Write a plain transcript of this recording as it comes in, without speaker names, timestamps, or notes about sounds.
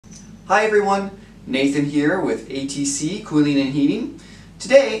Hi everyone, Nathan here with ATC Cooling and Heating.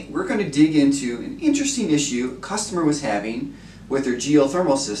 Today we're going to dig into an interesting issue a customer was having with their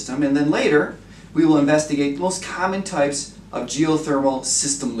geothermal system, and then later we will investigate the most common types of geothermal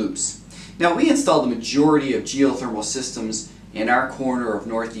system loops. Now, we installed the majority of geothermal systems in our corner of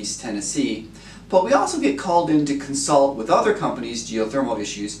Northeast Tennessee, but we also get called in to consult with other companies' geothermal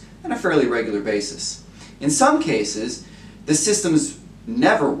issues on a fairly regular basis. In some cases, the systems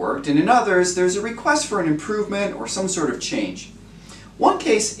never worked, and in others, there's a request for an improvement or some sort of change. One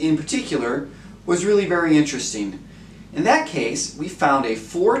case in particular was really very interesting. In that case, we found a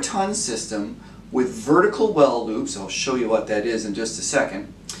 4-ton system with vertical well loops. I'll show you what that is in just a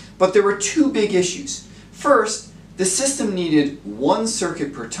second. But there were two big issues. First, the system needed 1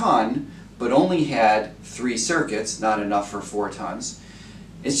 circuit per ton, but only had 3 circuits, not enough for 4 tons.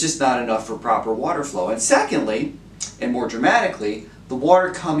 It's just not enough for proper water flow. And secondly, and more dramatically, the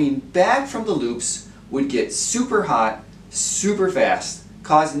water coming back from the loops would get super hot, super fast,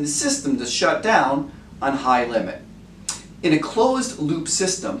 causing the system to shut down on high limit. In a closed loop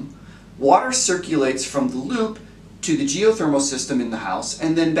system, water circulates from the loop to the geothermal system in the house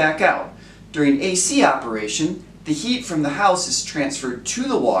and then back out. During AC operation, the heat from the house is transferred to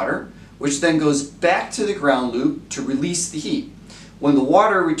the water, which then goes back to the ground loop to release the heat. When the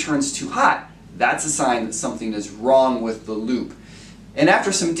water returns too hot, that's a sign that something is wrong with the loop. And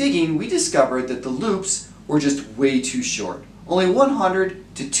after some digging, we discovered that the loops were just way too short, only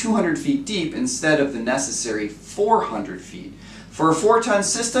 100 to 200 feet deep instead of the necessary 400 feet. For a 4-ton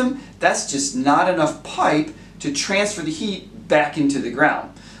system, that's just not enough pipe to transfer the heat back into the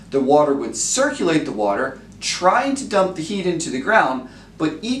ground. The water would circulate the water, trying to dump the heat into the ground,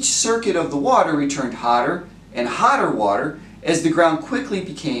 but each circuit of the water returned hotter and hotter water as the ground quickly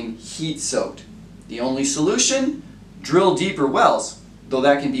became heat-soaked. The only solution? Drill deeper wells, though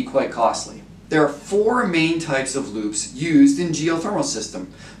that can be quite costly. There are 4 main types of loops used in geothermal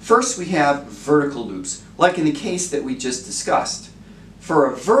system. First, we have vertical loops, like in the case that we just discussed. For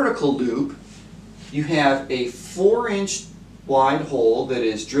a vertical loop, you have a 4-inch wide hole that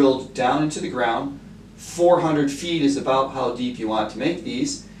is drilled down into the ground. 400 feet is about how deep you want to make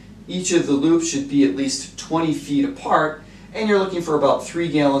these. Each of the loops should be at least 20 feet apart, and you're looking for about 3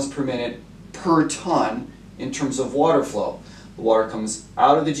 gallons per minute per ton in terms of water flow. The water comes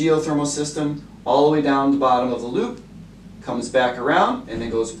out of the geothermal system all the way down the bottom of the loop, comes back around, and then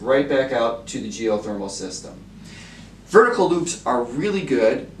goes right back out to the geothermal system. Vertical loops are really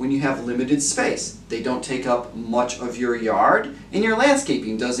good when you have limited space. They don't take up much of your yard, and your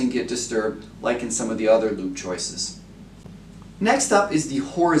landscaping doesn't get disturbed like in some of the other loop choices. Next up is the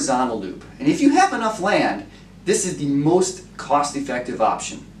horizontal loop, and if you have enough land, this is the most cost-effective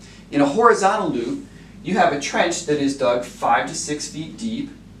option. In a horizontal loop, you have a trench that is dug 5 to 6 feet deep.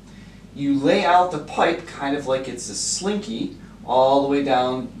 You lay out the pipe kind of like it's a slinky all the way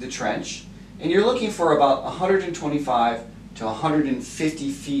down the trench, and you're looking for about 125 to 150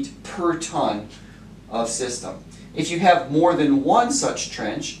 feet per ton of system. If you have more than one such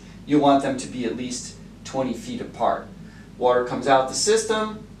trench, you want them to be at least 20 feet apart. Water comes out the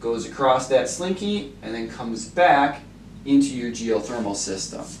system, goes across that slinky, and then comes back into your geothermal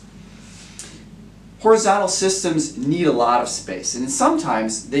system. Horizontal systems need a lot of space, and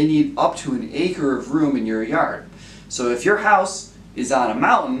sometimes they need up to an acre of room in your yard. So if your house is on a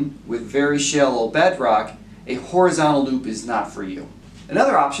mountain with very shallow bedrock, a horizontal loop is not for you.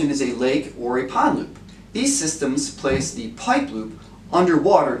 Another option is a lake or a pond loop. These systems place the pipe loop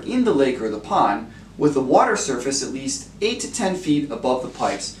underwater in the lake or the pond, with the water surface at least 8 to 10 feet above the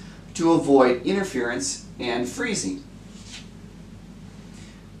pipes to avoid interference and freezing.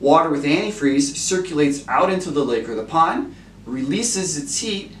 Water with antifreeze circulates out into the lake or the pond, releases its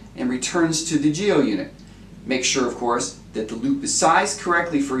heat, and returns to the geo unit. Make sure, of course, that the loop is sized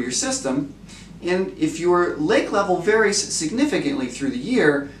correctly for your system, and if your lake level varies significantly through the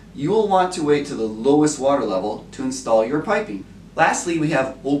year, you will want to wait to the lowest water level to install your piping. Lastly, we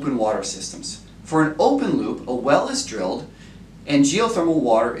have open water systems. For an open loop, a well is drilled and geothermal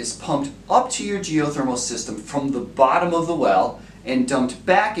water is pumped up to your geothermal system from the bottom of the well and dumped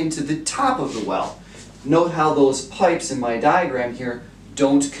back into the top of the well. Note how those pipes in my diagram here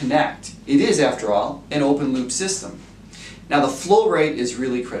don't connect. It is, after all, an open loop system. Now, the flow rate is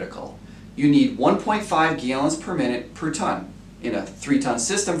really critical. You need 1.5 gallons per minute per ton. In a 3-ton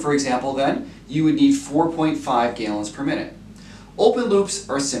system, for example, then, you would need 4.5 gallons per minute. Open loops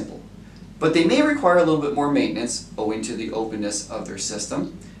are simple, but they may require a little bit more maintenance owing to the openness of their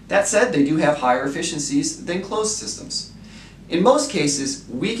system. That said, they do have higher efficiencies than closed systems. In most cases,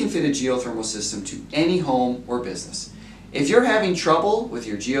 we can fit a geothermal system to any home or business. If you're having trouble with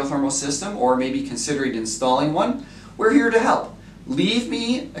your geothermal system or maybe considering installing one, we're here to help. Leave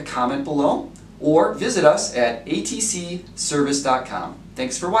me a comment below or visit us at atcservice.com.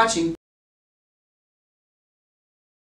 Thanks for watching.